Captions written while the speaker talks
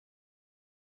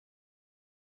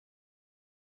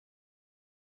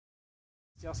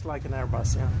Just like an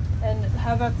Airbus, yeah. And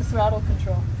how about the throttle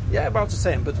control? Yeah, about the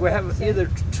same, but we have either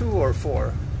 2 or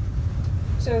 4.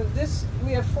 So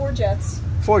we have 4 jets.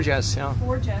 4 jets, yeah.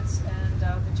 4 jets, and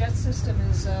the jet system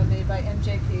is made by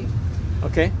MJP.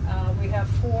 Okay. We have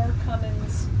 4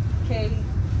 Cummins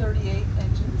K38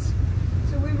 engines.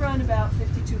 So we run about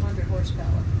 5,200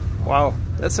 horsepower. Wow,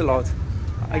 that's a lot.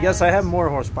 I guess I have more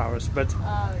horsepowers, but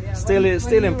yeah.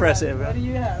 still impressive. What do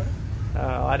you have?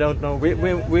 I don't know.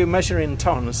 We measure in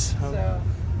tons,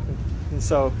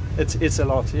 so it's a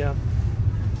lot, yeah.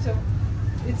 So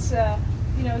it's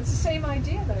it's the same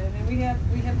idea though. I mean,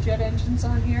 we have jet engines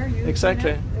on here.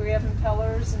 Exactly. We have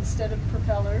impellers instead of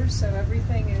propellers, so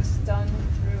everything is done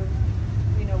through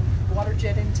water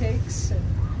jet intakes, and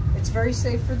it's very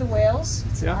safe for the whales.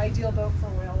 It's an ideal boat for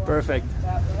whale watching. Perfect.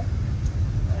 That way.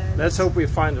 And let's hope we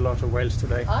find a lot of whales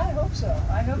today. I hope so.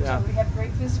 I hope so. We have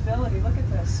great visibility. Look at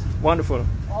this. Wonderful.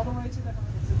 All the way to the horizon.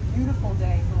 It's a beautiful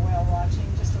day for whale watching.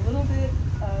 Just a little bit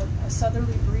of a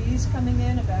southerly breeze coming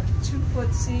in, about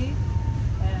 2-foot sea.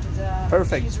 And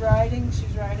perfect. She's riding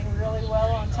really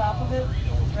well on top of it.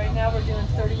 Right now we're doing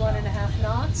 31.5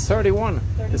 knots. 31.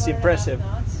 It's impressive.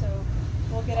 Knots, so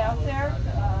we'll get out there.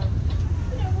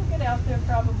 We'll get out there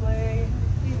probably,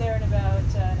 be there in about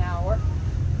an hour.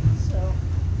 So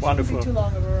wonderful. Shouldn't be too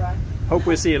long of a ride. Hope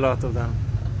we see a lot of them.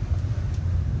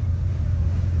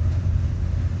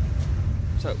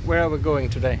 So where are we going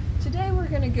today? Today we're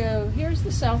going to go, here's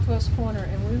the southwest corner,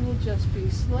 and we will just be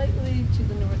slightly to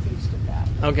the northeast of that.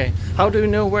 Okay. How do you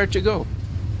know where to go?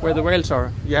 Where the whales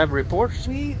are? You have reports?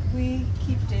 We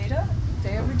keep data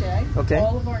day over day. Okay.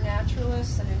 All of our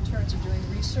naturalists and interns are doing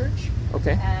research.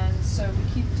 Okay. And so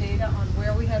we keep data on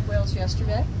where we had whales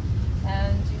yesterday.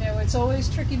 And it's always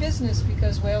tricky business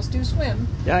because whales do swim.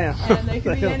 Yeah. And they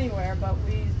can be anywhere, but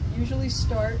we usually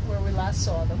start where we last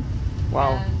saw them.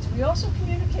 Wow. And we also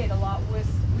communicate a lot with,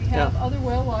 we have other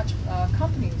whale watch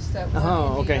companies that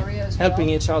work in the area as well. Helping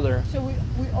each other. So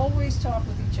we always talk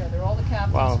with each other. All the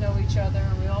captains know each other,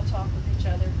 and we all talk with each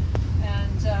other.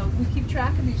 And we keep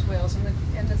track of these whales.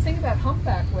 And the thing about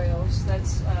humpback whales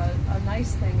that's a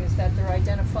nice thing is that they're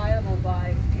identifiable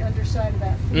by the underside of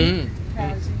that fin.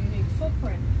 Has a unique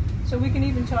footprint. So we can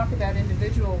even talk about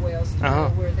individual whales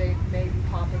where they may be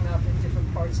popping up in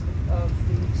different parts of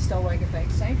the Stellwagen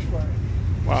Bank Sanctuary.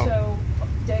 Wow. So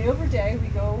day over day we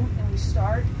go and we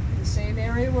start in the same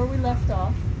area where we left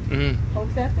off.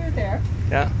 Hope that they're there.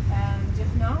 Yeah. And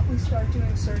if not, we start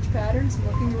doing search patterns,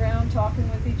 looking around, talking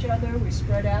with each other. We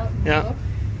spread out and look.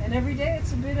 And every day it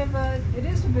is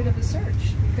a bit of a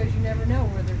search because you never know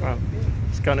where they're going to be.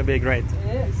 It's going to be great.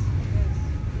 It is.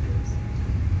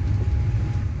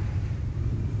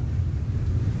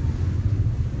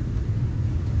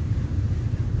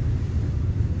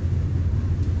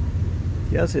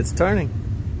 Yes, it's turning.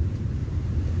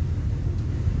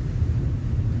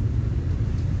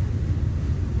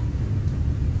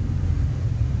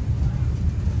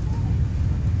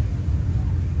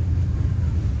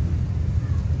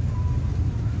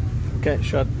 Okay,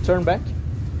 should I turn back?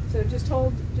 So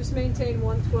just maintain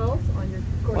 112 on your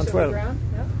course over ground.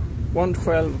 Yep.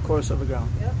 112 course over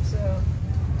ground. Yep, so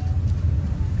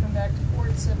come back to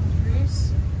port 7 degrees.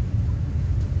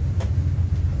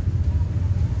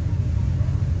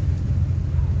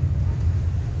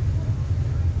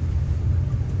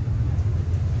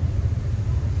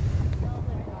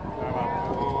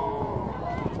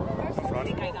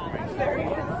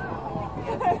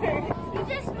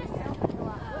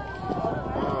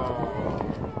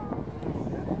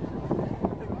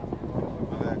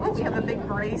 We have a big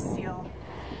gray seal.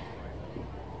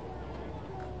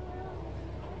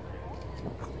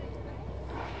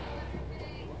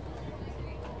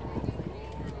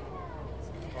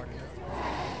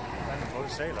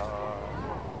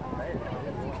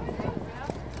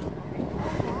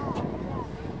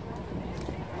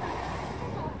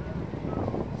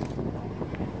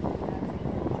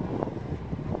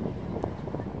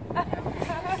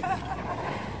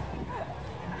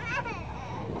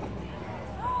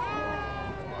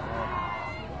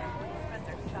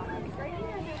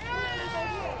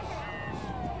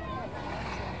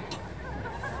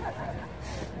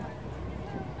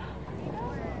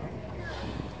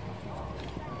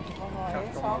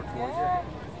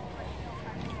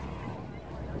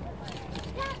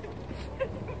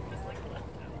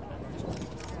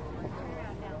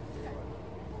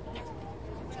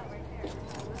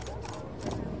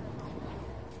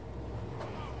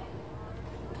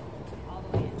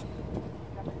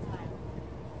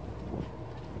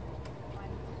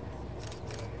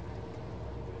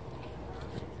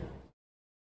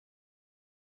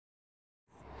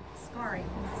 Scarring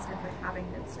consistent with having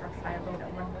been struck by a boat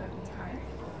at one point in time.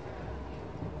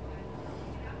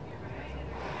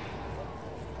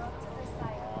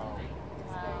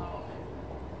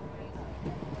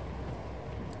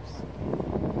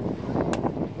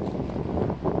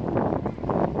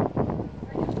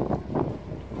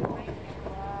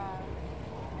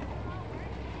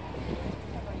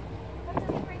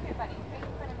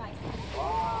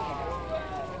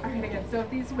 So if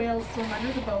these whales swim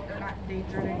under the boat, they're not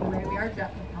endangered anyway. We are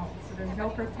jet propelled, so there's no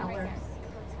propellers.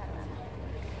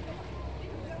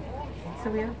 So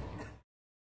we have